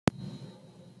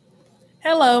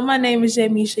Hello, my name is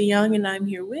Jamisha Young, and I'm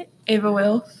here with Ava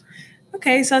Will.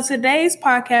 Okay, so today's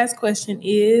podcast question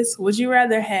is: would you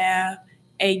rather have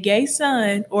a gay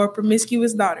son or a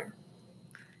promiscuous daughter?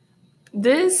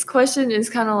 This question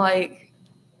is kind of like,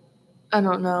 I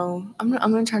don't know. I'm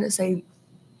gonna try to say,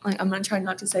 I'm gonna try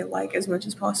not to say as much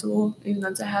as possible, even though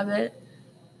it's a habit.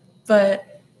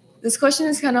 But this question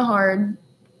is kind of hard.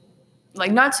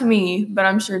 Not to me, but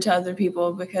I'm sure to other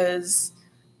people because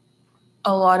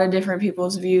a lot of different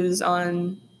people's views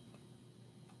on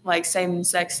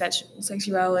same-sex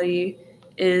sexuality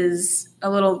is a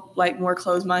little more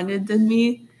closed-minded than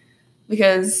me,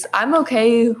 because I'm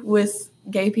okay with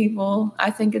gay people.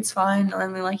 I think it's fine. I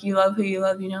mean, you love who you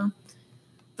love,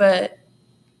 But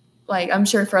I'm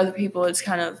sure for other people it's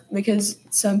kind of, because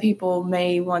some people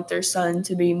may want their son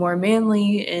to be more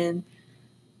manly and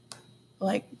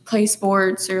play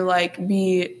sports or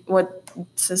be what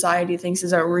society thinks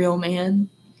is a real man.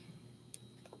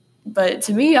 But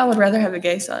to me, I would rather have a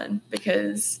gay son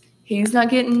because he's not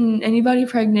getting anybody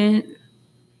pregnant.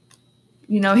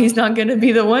 He's not going to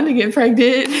be the one to get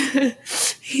pregnant.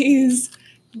 He's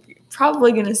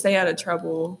probably going to stay out of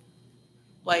trouble.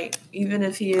 Even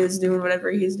if he is doing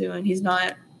whatever he's doing,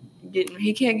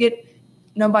 he can't get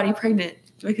nobody pregnant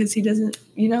because he doesn't,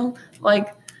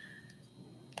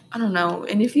 I don't know.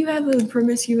 And if you have a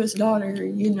promiscuous daughter,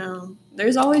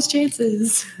 there's always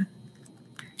chances.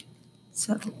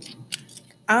 So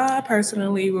I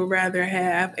personally would rather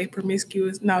have a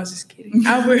promiscuous. No, I was just kidding.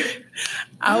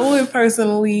 I would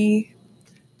personally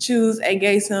choose a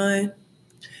gay son,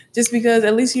 just because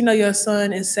at least your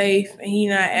son is safe and he's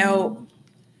not out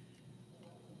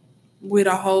with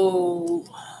a whole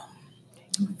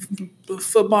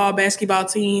football, basketball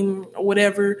team or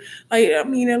whatever. At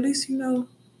least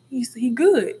he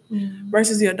good.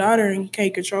 Versus your daughter, and you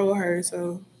can't control her,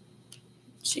 so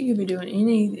she could be doing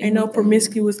anything. Ain't no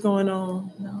promiscuous going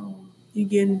on. No, you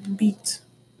getting beat.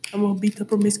 I'm gonna beat the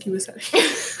promiscuous.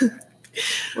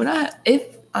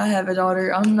 If I have a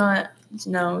daughter, I'm not.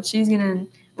 No, she's gonna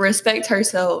respect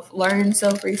herself, learn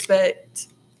self-respect.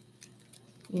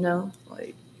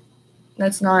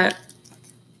 That's not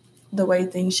the way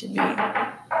things should be.